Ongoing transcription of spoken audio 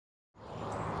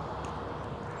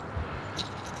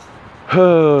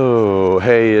Oh,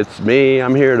 hey, it's me.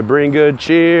 I'm here to bring good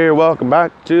cheer. Welcome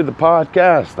back to the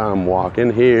podcast. I'm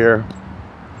walking here.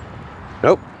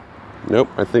 Nope.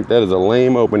 I think that is a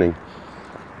lame opening.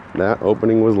 That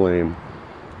opening was lame.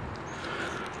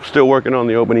 Still working on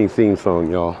the opening theme song,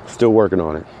 y'all. Still working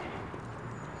on it.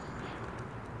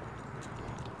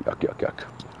 Yuck.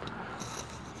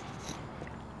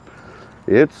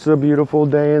 It's a beautiful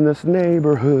day in this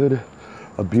neighborhood.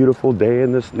 A beautiful day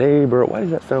in this neighborhood. Why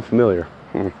does that sound familiar?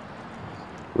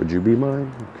 Would you be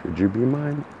mine? Could you be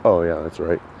mine? Oh yeah, that's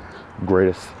right.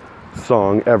 Greatest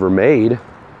song ever made.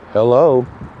 Hello.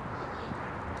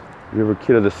 You ever a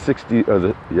kid of the 60s, or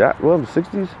the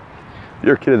 60s?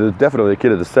 You're definitely a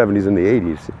kid of the 70s and the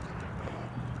 80s.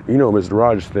 You know Mr.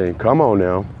 Rogers thing. Come on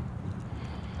now.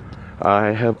 I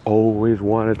have always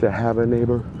wanted to have a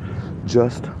neighbor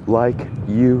just like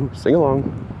you. Sing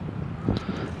along.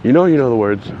 You know the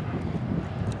words.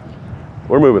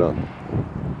 We're moving on.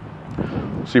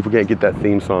 See if we can't get that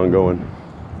theme song going.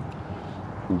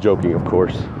 I'm joking, of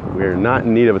course. We're not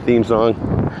in need of a theme song.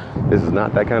 This is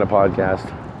not that kind of podcast.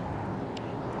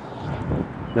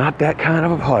 Not that kind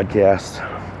of a podcast.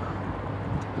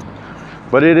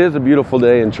 But it is a beautiful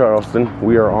day in Charleston.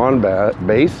 We are on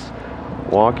base,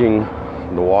 walking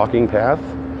the walking path.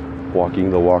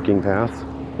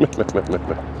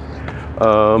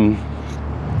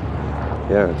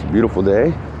 Yeah, it's a beautiful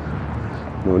day.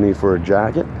 No need for a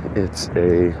jacket.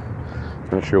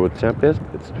 Not sure what the temp is,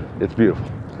 but it's beautiful.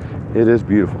 It is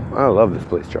beautiful. I love this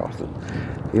place, Charleston.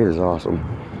 It is awesome.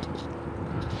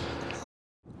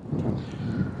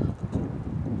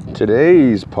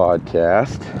 Today's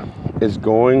podcast is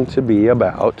going to be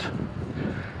about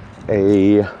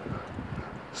a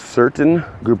certain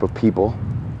group of people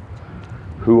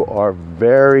who are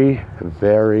very,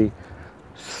 very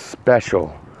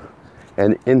special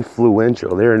and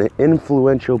influential. They're an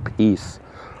influential piece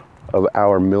of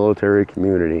our military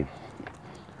community.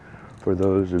 For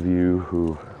those of you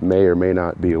who may or may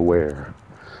not be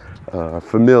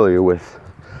familiar with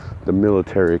the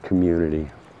military community.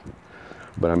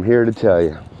 But I'm here to tell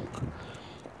you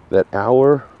that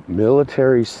our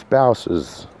military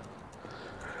spouses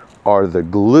are the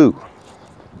glue.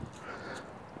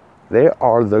 They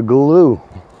are the glue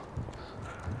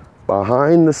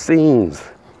behind the scenes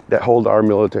that hold our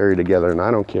military together. And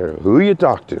I don't care who you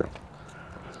talk to.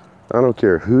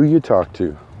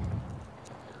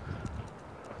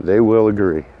 They will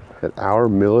agree that our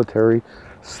military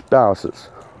spouses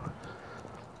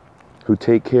who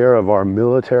take care of our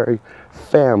military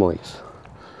families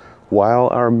while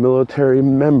our military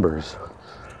members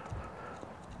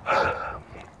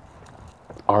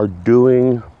are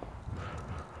doing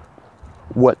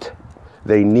what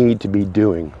they need to be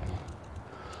doing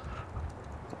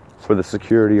for the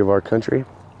security of our country.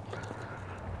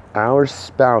 Our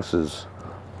spouses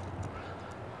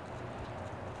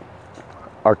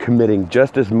are committing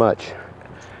just as much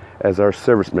as our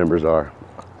service members are.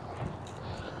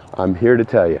 I'm here to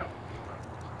tell you.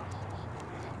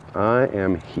 I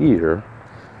am here,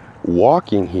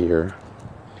 walking here,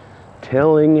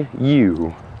 telling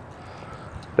you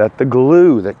that the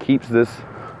glue that keeps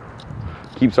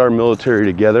our military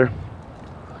together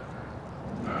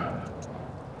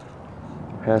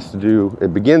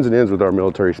it begins and ends with our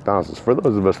military spouses. For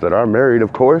those of us that are married,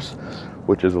 of course,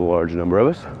 which is a large number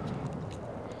of us.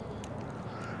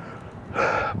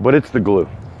 But it's the glue.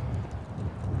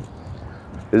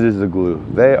 It is the glue.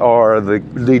 They are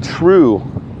the true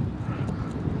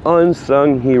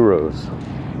unsung heroes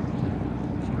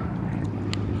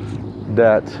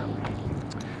that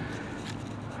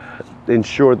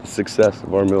ensure the success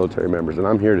of our military members. And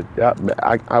I'm here to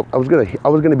I was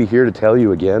gonna be here to tell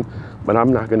you again, but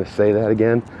I'm not gonna say that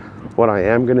again. What I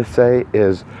am gonna say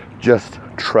is just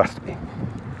trust me.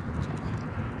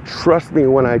 Trust me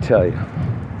when I tell you.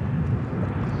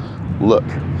 Look,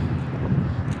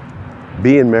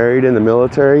 being married in the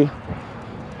military,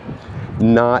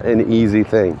 not an easy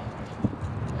thing.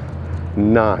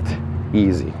 Not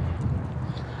easy.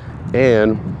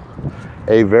 And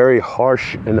a very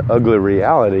harsh and ugly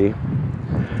reality.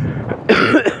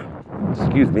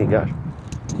 Excuse me, gosh.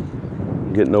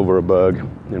 I'm getting over a bug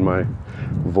and my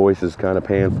voice is kind of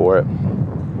paying for it.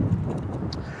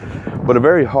 But a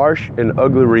very harsh and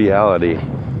ugly reality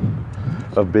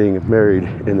of being married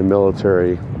in the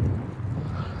military,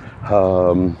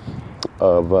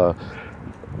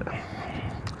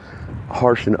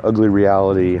 harsh and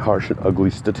ugly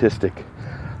statistic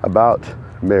about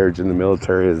marriage in the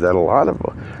military is that a lot of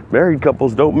married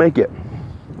couples don't make it.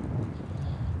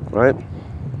 Right?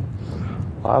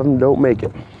 A lot of them don't make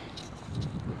it.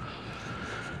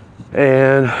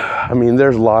 And I mean,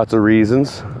 there's lots of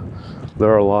reasons. There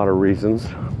are a lot of reasons.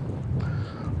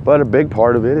 But a big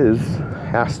part of it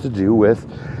has to do with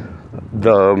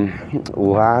the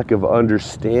lack of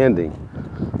understanding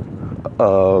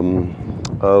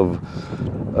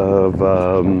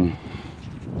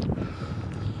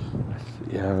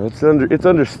it's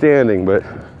understanding, but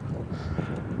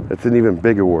it's an even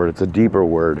bigger word. It's a deeper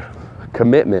word.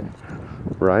 Commitment,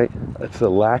 right? It's a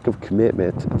lack of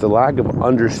commitment. It's a lack of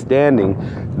understanding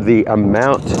the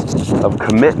amount of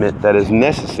commitment that is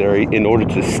necessary in order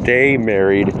to stay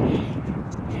married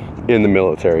in the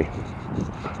military.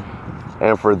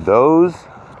 And for those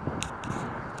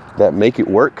that make it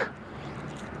work,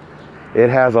 it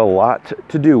has a lot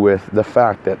to do with the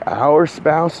fact that our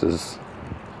spouses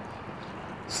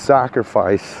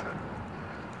sacrifice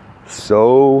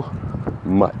so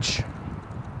much.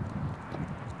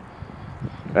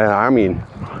 And I mean,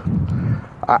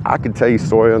 I could tell you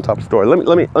story on top of story. Let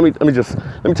me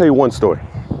tell you one story.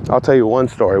 I'll tell you one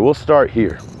story. We'll start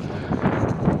here.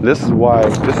 This is what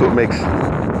makes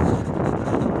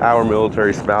our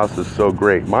military spouses so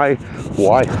great. My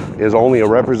wife is only a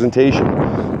representation,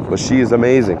 but she is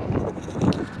amazing.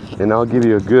 And I'll give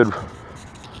you a good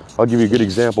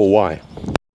example why.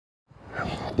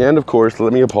 And of course,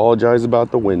 let me apologize about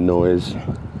the wind noise.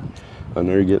 I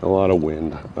know you're getting a lot of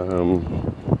wind.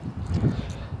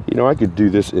 I could do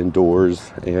this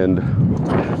indoors and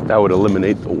that would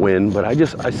eliminate the wind, but I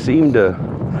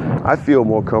feel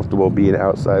more comfortable being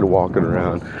outside, walking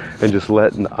around and just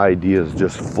letting the ideas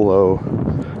just flow.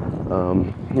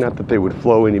 Not that they would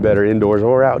flow any better indoors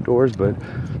or outdoors, but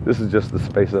this is just the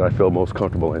space that I feel most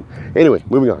comfortable in. Anyway,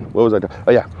 moving on. What was I talking?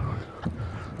 Oh yeah,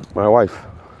 my wife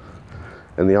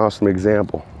and the awesome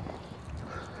example.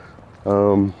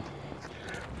 I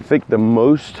think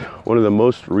one of the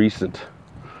most recent,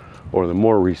 or the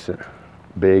more recent,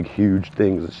 big, huge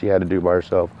things that she had to do by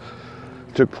herself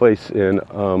took place in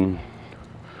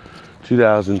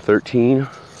 2013.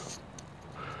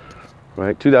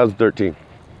 Right, 2013.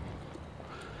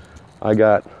 I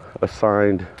got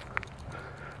assigned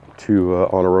to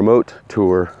on a remote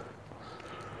tour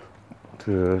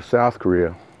to South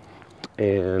Korea,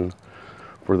 and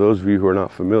for those of you who are not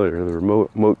familiar, the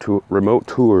remote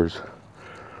tours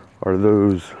are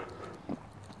those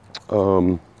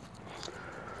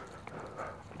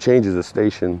changes of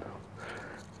station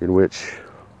in which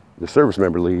the service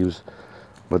member leaves,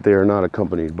 but they are not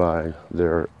accompanied by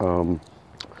their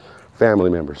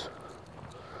family members.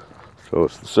 So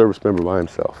it's the service member by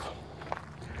himself.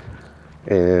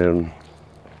 And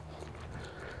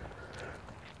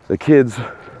the kids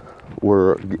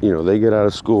were, they get out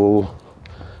of school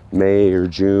May or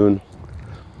June,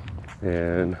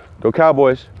 and go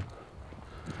Cowboys.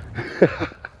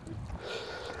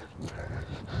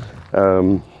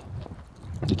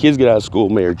 The kids get out of school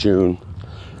May or June,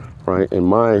 right? And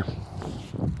my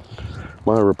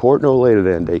report no later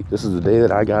than date, this is the day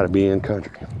that I gotta be in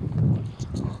country,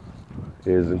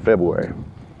 is in February.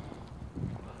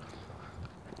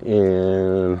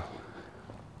 And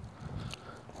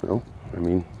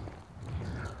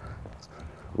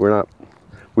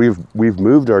we've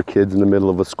moved our kids in the middle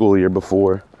of a school year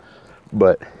before,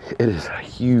 but it is a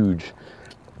huge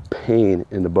pain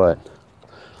in the butt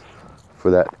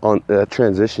for that. That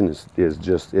transition is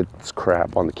just, it's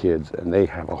crap on the kids, and they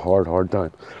have a hard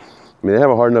time. I mean, they have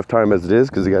a hard enough time as it is,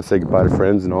 because they got to say goodbye to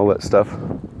friends and all that stuff,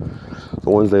 the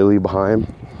ones they leave behind,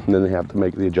 and then they have to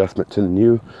make the adjustment to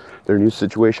their new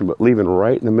situation. But leaving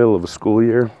right in the middle of a school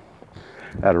year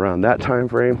at around that time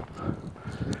frame,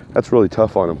 that's really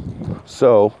tough on them.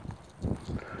 So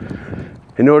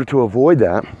in order to avoid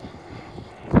that,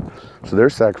 so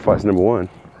there's sacrifice number one,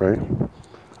 right?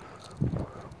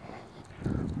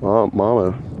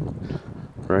 Mama,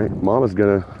 right?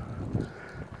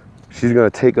 She's gonna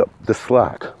take up the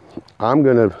slack. I'm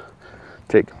gonna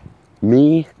take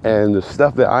me and the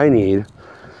stuff that I need,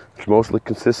 which mostly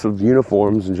consists of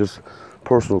uniforms and just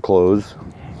personal clothes,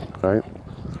 right?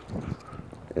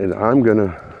 And I'm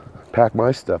gonna pack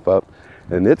my stuff up,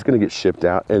 and it's gonna get shipped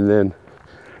out, and then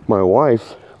my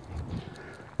wife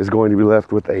is going to be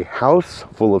left with a house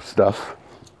full of stuff.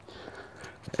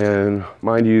 And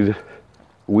mind you,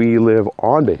 we live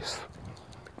on base,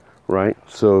 right?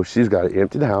 So she's got to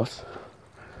empty the house,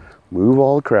 move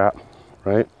all the crap,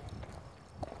 right?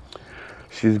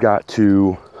 She's got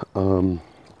to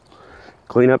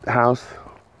clean up the house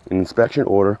in inspection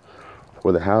order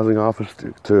for the housing office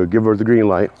to give her the green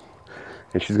light.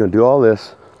 And she's going to do all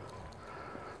this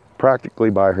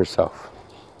practically by herself.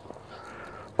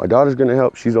 My daughter's going to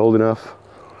help. She's old enough.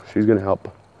 She's going to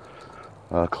help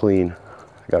clean.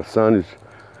 I got a son who's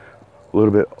a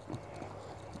little bit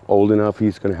old enough,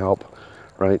 he's going to help,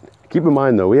 right? Keep in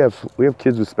mind though, we have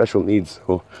kids with special needs,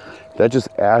 so that just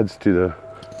adds to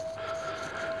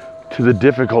the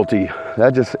difficulty.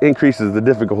 That just increases the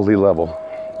difficulty level,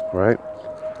 right?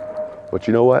 But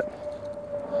you know what?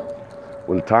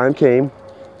 When the time came,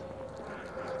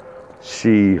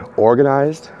 she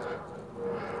organized,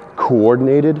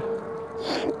 coordinated,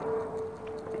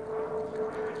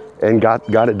 and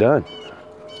got it done.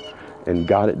 And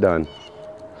got it done.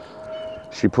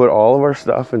 She put all of our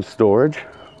stuff in storage,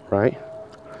 right?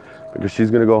 Because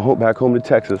she's gonna go back home to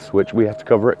Texas, which we have to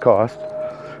cover at cost.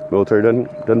 Military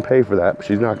doesn't pay for that, but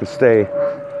she's not gonna stay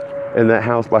in that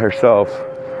house by herself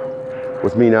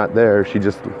with me not there. She's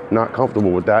just not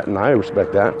comfortable with that, and I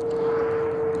respect that.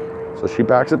 So she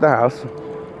packs up the house,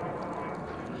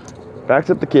 packs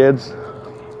up the kids,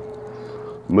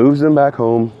 moves them back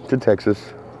home to Texas,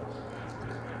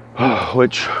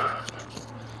 which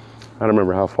I don't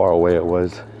remember how far away it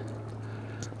was.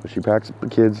 But she packs up the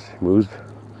kids, moves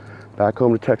back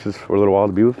home to Texas for a little while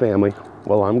to be with family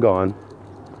while I'm gone.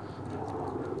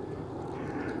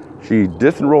 She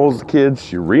disenrolls the kids,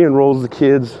 she re-enrolls the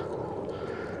kids.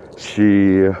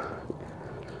 She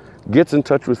gets in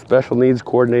touch with special needs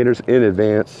coordinators in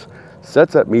advance,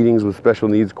 sets up meetings with special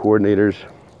needs coordinators,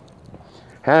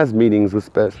 has meetings with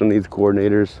special needs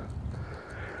coordinators.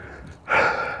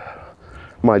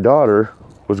 My daughter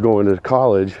was going to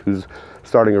college, who's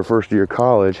starting her first year of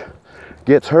college,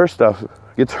 gets her stuff,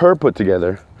 gets her put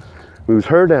together, moves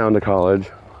her down to college,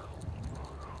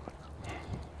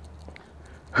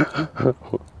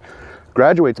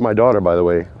 graduates my daughter, by the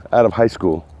way, out of high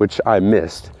school, which I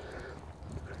missed.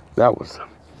 That was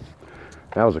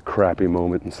a crappy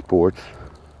moment in sports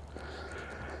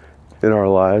in our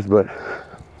lives, but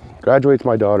graduates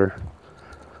my daughter,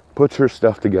 puts her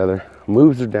stuff together,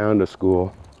 moves her down to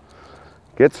school,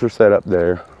 gets her set up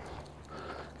there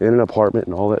in an apartment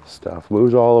and all that stuff,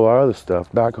 moves all of our other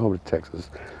stuff back home to Texas,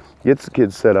 gets the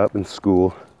kids set up in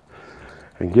school,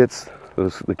 and gets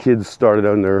the kids started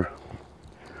on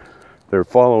their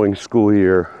following school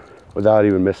year without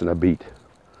even missing a beat.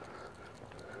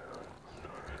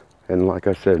 And like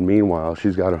I said, meanwhile,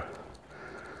 she's got to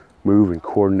move and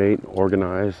coordinate and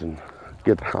organize and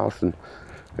get the house in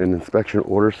inspection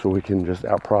order so we can just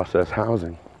out-process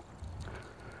housing.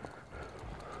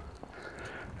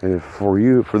 And for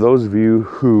those of you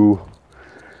who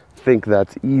think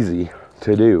that's easy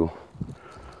to do,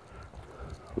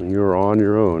 when you're on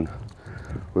your own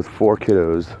with 4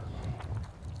 kiddos,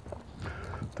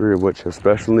 3 of which have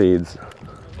special needs,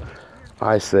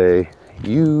 I say,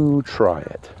 you try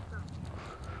it.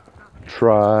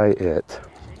 Try it.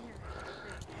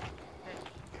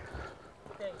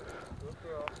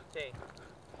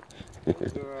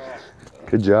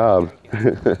 Good job.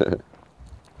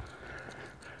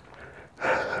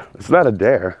 It's not a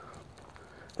dare.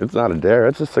 It's not a dare.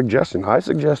 It's a suggestion. I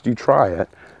suggest you try it,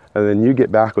 and then you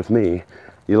get back with me.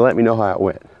 You let me know how it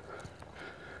went.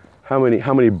 How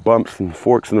many bumps and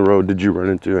forks in the road did you run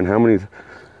into, and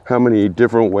how many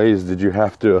different ways did you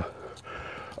have to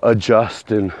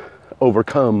adjust and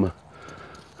overcome?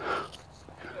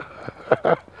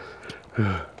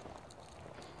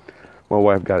 My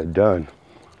wife got it done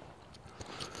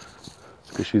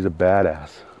because she's a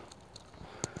badass.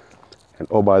 And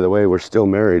oh, by the way, we're still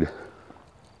married.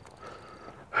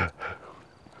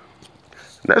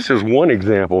 That's just one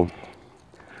example.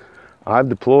 I've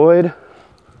deployed,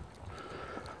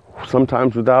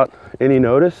 sometimes without any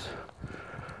notice.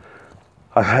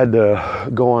 I've had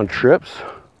to go on trips,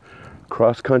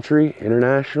 cross country,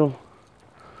 international,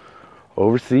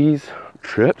 overseas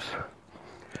trips.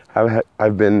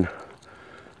 I've been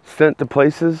sent to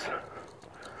places.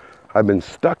 I've been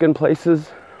stuck in places.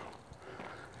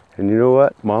 And you know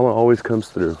what? Mama always comes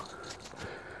through.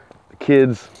 The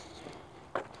kids,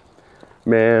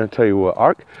 man, I tell you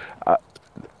what,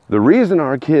 the reason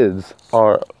our kids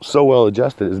are so well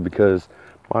adjusted is because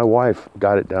my wife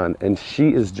got it done, and she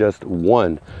is just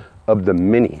one of the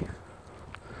many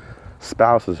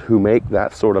spouses who make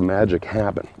that sort of magic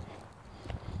happen.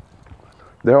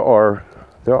 There are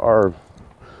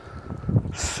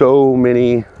so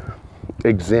many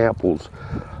examples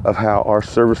of how our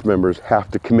service members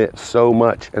have to commit so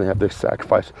much and have to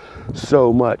sacrifice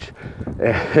so much,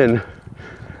 and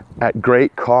at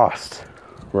great cost,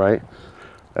 right?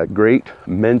 At great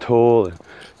mental and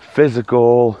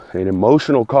physical and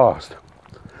emotional cost.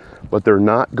 But they're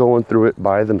not going through it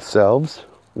by themselves.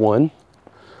 One,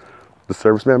 the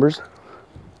service members,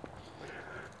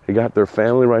 they got their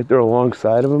family right there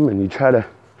alongside of them, and you try to,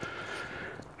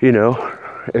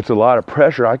 it's a lot of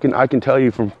pressure. I can tell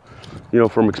you from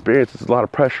experience, it's a lot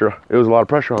of pressure. It was a lot of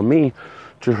pressure on me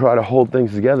to try to hold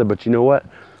things together. But you know what?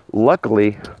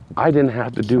 Luckily, I didn't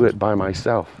have to do it by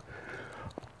myself.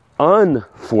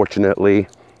 Unfortunately,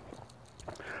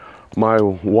 my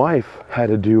wife had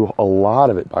to do a lot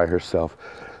of it by herself.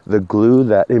 The glue,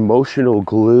 that emotional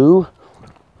glue.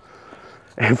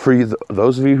 And for you,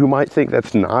 those of you who might think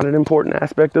that's not an important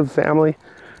aspect of family,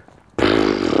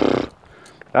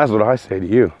 that's what I say to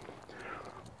you.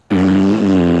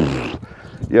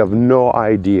 You have no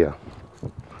idea.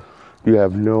 You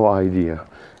have no idea.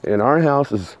 And our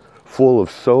house is full of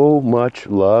so much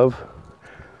love.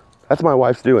 That's my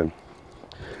wife's doing.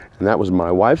 And that was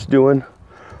my wife's doing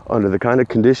under the kind of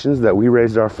conditions that we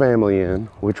raised our family in,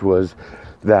 which was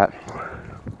that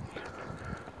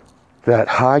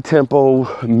high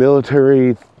tempo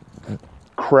military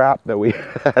crap that we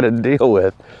had to deal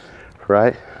with,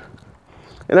 right?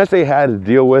 And I say had to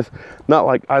deal with, not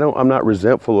like I'm not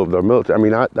resentful of the military. I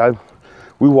mean,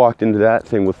 we walked into that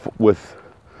thing with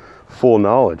full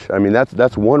knowledge. I mean,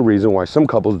 that's one reason why some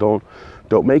couples don't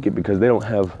make it, because they don't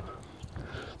have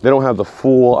the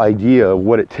full idea of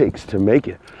what it takes to make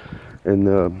it. And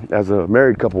as a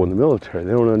married couple in the military,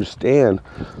 they don't understand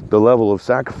the level of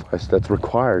sacrifice that's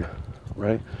required,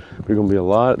 right? You're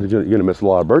gonna miss a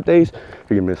lot of birthdays.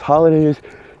 You're gonna miss holidays.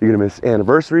 You're gonna miss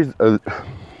anniversaries.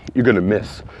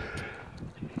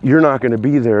 You're not gonna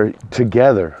be there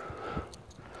together.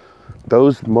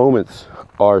 Those moments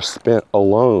are spent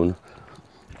alone.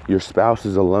 Your spouse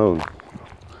is alone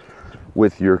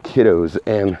with your kiddos,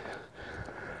 and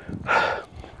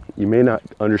you may not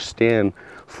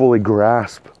fully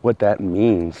grasp what that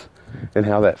means and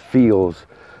how that feels.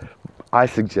 I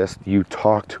suggest you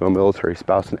talk to a military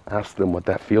spouse and ask them what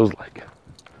that feels like.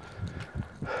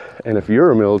 And if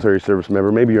you're a military service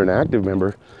member, maybe you're an active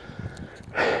member,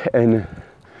 and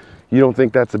you don't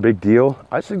think that's a big deal,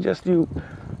 I suggest you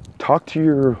talk to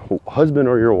your husband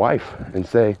or your wife and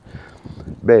say,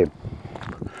 babe,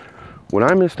 when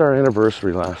I missed our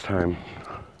anniversary last time,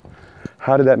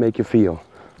 how did that make you feel?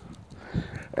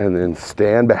 And then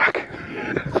stand back.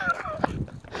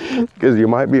 Because you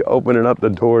might be opening up the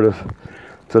door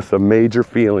to some major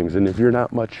feelings. And if you're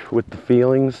not much with the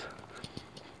feelings,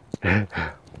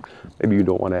 maybe you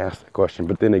don't want to ask that question.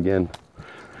 But then again,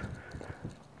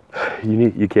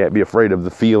 you can't be afraid of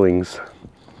the feelings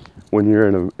when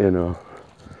you're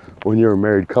when you're a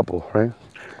married couple, right?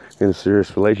 In a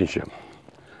serious relationship.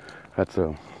 That's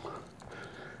a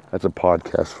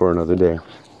podcast for another day.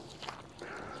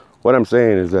 What I'm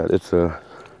saying is that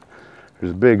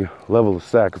there's a big level of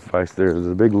sacrifice there. There's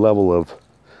a big level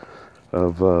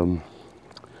of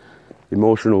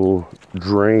emotional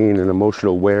drain and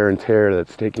emotional wear and tear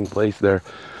that's taking place there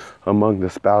among the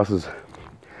spouses.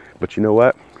 But you know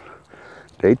what?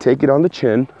 They take it on the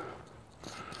chin,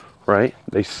 right?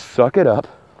 They suck it up.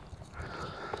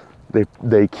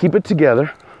 They keep it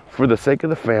together for the sake of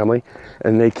the family,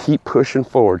 and they keep pushing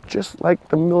forward, just like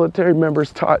the military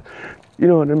members taught. You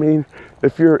know what I mean?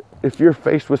 If you're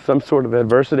faced with some sort of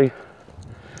adversity,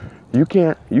 you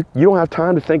don't have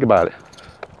time to think about it.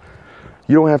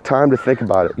 You don't have time to think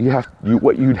about it. The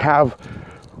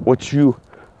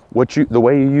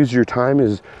way you use your time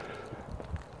is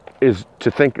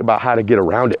to think about how to get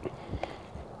around it,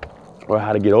 or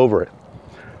how to get over it,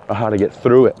 or how to get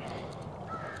through it.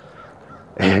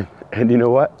 And you know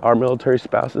what? Our military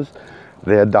spouses,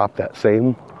 they adopt that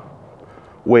same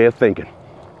way of thinking.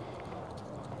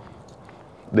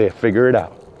 They figure it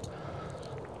out.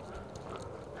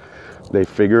 They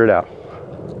figure it out.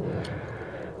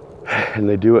 And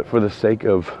they do it for the sake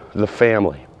of the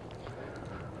family.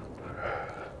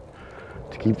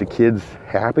 To keep the kids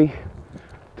happy,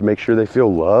 to make sure they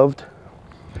feel loved,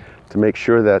 to make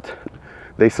sure that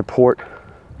they support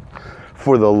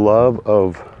for the love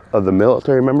of the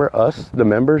military member, us, the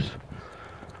members.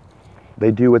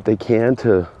 They do what they can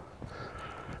to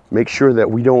make sure that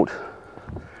we don't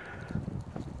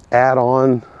add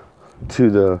on to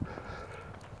the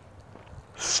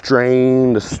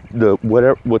strain, the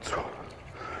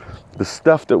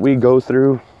stuff that we go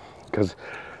through. Because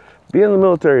being in the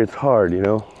military, it's hard, you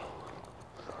know.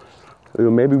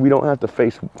 Maybe we don't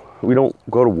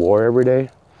go to war every day,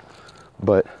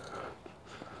 but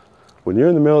when you're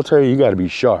in the military, you got to be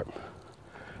sharp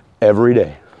every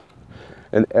day.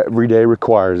 And every day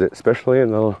requires it, especially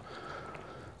in the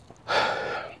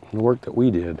work that we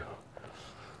did.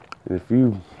 And if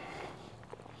you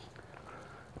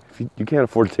can't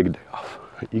afford to take a day off.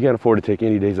 You can't afford to take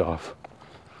any days off.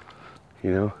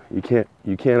 You know, you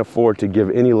can't afford to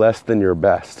give any less than your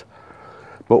best.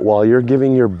 But while you're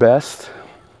giving your best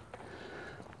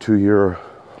to your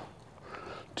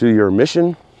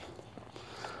mission,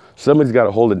 somebody's got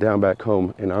to hold it down back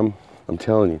home. And I'm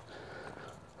telling you,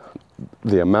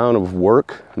 the amount of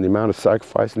work and the amount of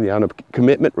sacrifice and the amount of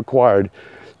commitment required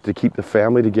to keep the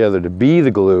family together, to be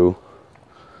the glue,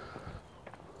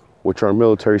 which our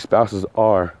military spouses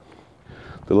are,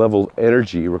 the level of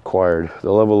energy required,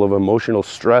 the level of emotional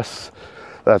stress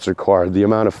that's required, the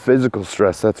amount of physical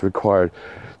stress that's required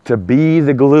to be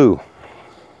the glue.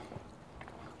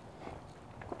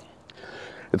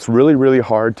 It's really, really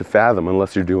hard to fathom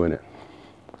unless you're doing it.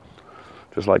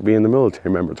 Just like being the military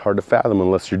member, it's hard to fathom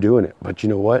unless you're doing it. But you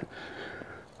know what?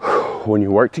 When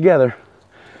you work together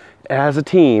as a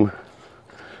team,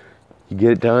 you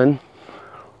get it done.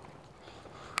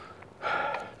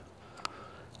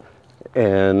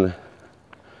 And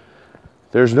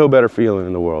there's no better feeling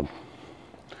in the world,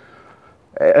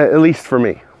 at least for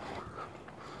me,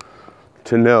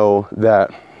 to know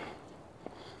that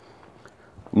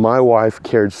my wife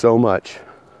cared so much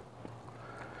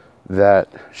that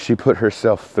she put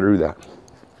herself through that.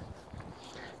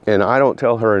 And I don't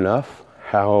tell her enough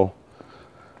how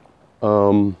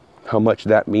much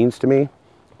that means to me.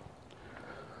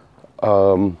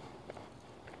 I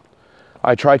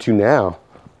try to now.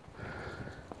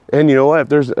 And you know what? If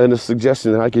there's a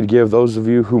suggestion that I could give those of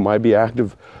you who might be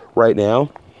active right now,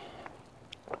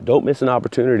 don't miss an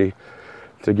opportunity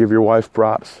to give your wife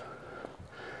props.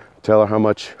 Tell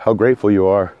her how grateful you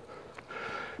are.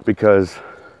 Because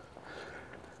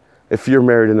if you're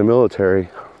married in the military,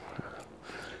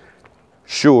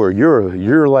 sure, you're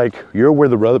where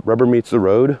the rubber meets the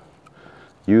road,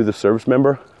 you, the service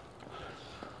member,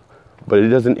 but it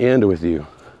doesn't end with you.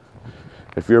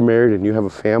 If you're married and you have a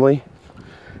family,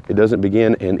 it doesn't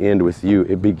begin and end with you.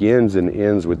 It begins and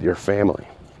ends with your family.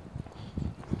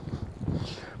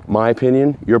 My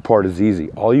opinion, your part is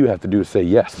easy. All you have to do is say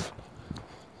yes.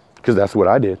 Because that's what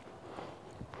I did.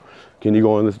 Can you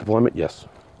go on this deployment? Yes.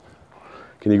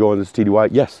 Can you go on this TDY?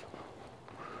 Yes.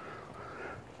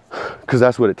 Because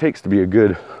that's what it takes to be a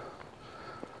good,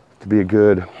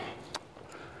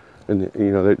 and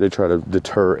you know, they try to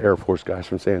deter Air Force guys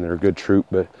from saying they're a good troop,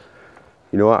 but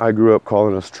you know what? I grew up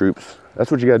calling us troops.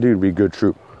 That's what you got to do to be a good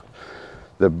troop.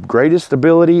 The greatest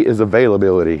ability is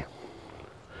availability.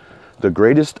 The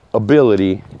greatest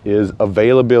ability is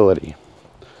availability.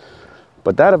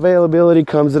 But that availability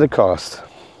comes at a cost.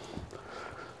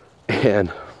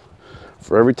 And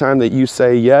for every time that you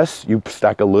say yes, you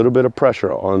stack a little bit more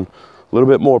pressure on the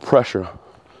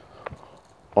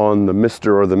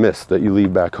Mr. or the Miss that you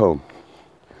leave back home.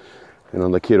 And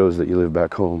on the kiddos that you live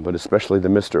back home, but especially the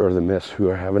Mr. or the Miss who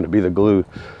are having to be the glue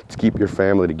to keep your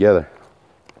family together.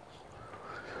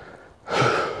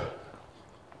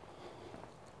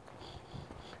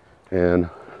 And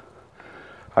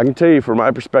I can tell you from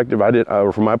my perspective,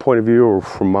 from my point of view, or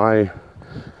from my,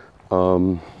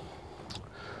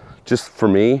 just for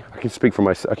me, I can speak for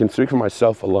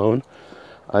myself alone.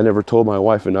 I never told my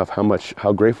wife enough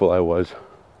how grateful I was.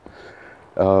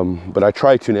 But I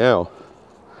try to now.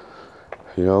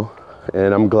 You know,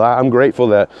 and I'm grateful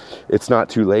that it's not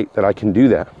too late that I can do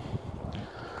that.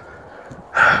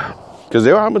 Because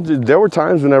there were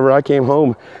times whenever I came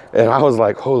home and I was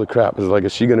like, holy crap,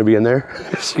 is she going to be in there?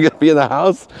 Is she going to be in the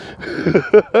house?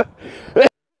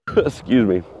 Excuse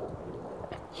me.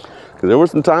 Because there were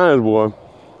some times, boy.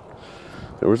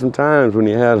 There were some times when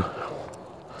you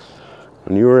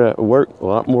were at work a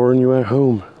lot more than you were at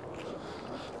home.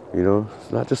 You know,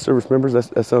 it's not just service members.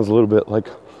 That sounds a little bit like,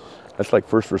 that's like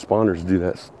first responders do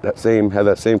have that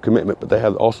same commitment, but they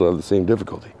also have the same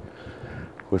difficulty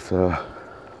with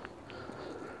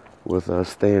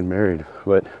staying married.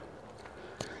 But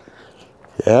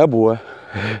yeah, boy.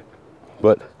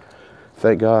 But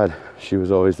thank God she was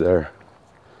always there.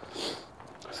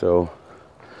 So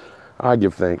I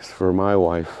give thanks for my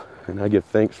wife, and I give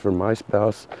thanks for my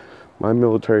spouse, my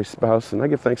military spouse, and I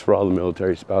give thanks for all the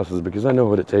military spouses because I know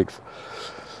what it takes.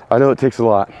 I know it takes a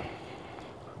lot. It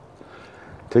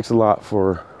takes a lot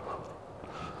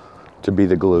to be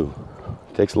the glue.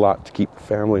 It takes a lot to keep the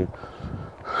family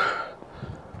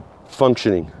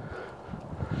functioning,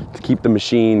 to keep the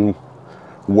machine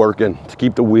working, to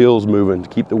keep the wheels moving, to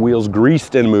keep the wheels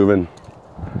greased and moving.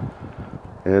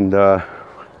 And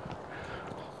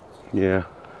yeah,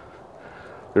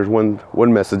 there's one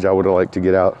message I would have liked to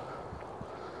get out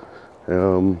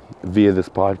via this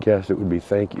podcast. It would be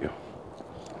thank you.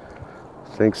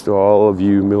 Thanks to all of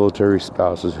you military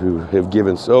spouses who have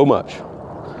given so much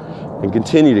and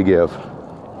continue to give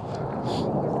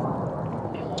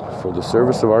for the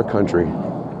service of our country,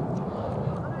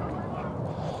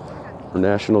 for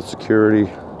national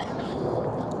security.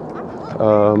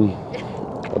 A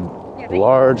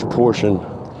large portion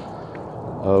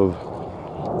of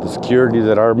the security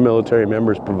that our military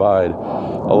members provide,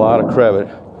 a lot of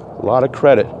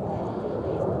credit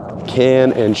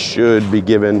can and should be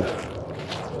given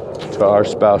to our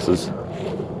spouses.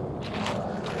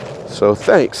 So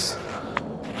thanks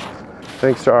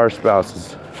to our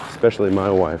spouses, especially my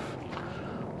wife,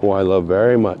 who I love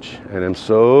very much, and I'm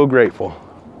so grateful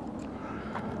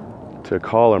to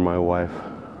call her my wife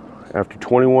after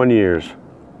 21 years.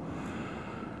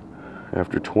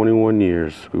 After 21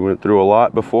 years, we went through a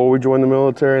lot before we joined the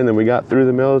military, and then we got through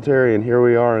the military, and here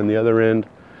we are on the other end,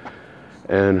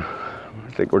 and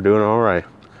I think we're doing all right.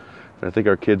 And I think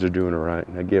our kids are doing all right,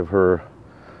 and I give her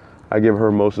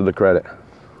most of the credit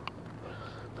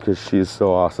because she's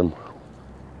so awesome.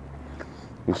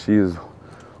 And she is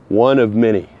one of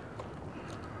many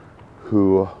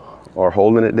who are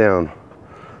holding it down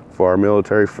for our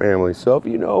military family. So if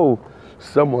you know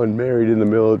someone married in the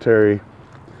military,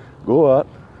 go up,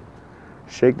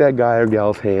 shake that guy or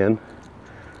gal's hand,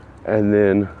 and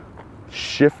then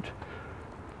shift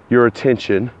your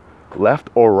attention left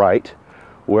or right,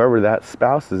 wherever that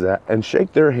spouse is at, and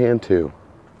shake their hand too.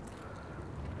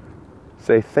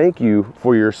 Say thank you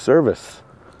for your service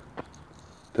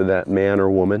to that man or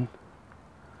woman,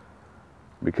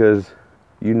 because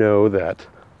you know that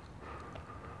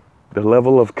the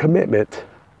level of commitment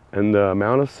and the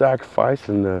amount of sacrifice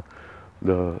and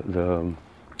the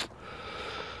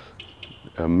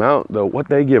amount, what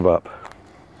they give up,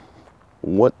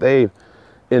 what they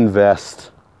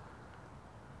invest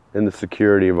in the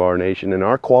security of our nation and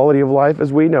our quality of life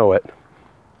as we know it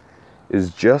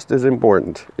is just as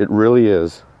important. It really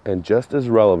is, and just as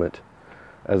relevant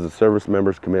as the service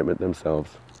members' commitment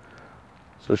themselves.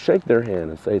 So shake their hand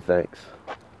and say thanks.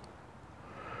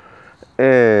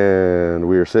 And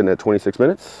we are sitting at 26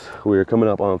 minutes. We are coming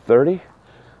up on 30.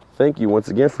 Thank you once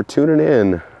again for tuning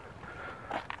in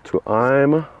to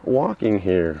I'm Walking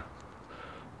Here.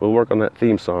 We'll work on that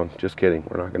theme song. Just kidding.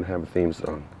 We're not going to have a theme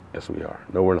song. Yes, we are.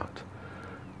 No, we're not.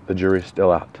 The jury's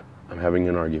still out. I'm having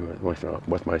an argument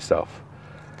with myself.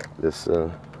 This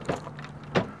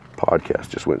podcast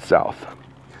just went south.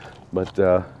 But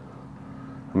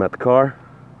I'm at the car.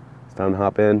 It's time to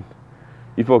hop in.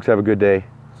 You folks have a good day.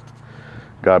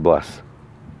 God bless.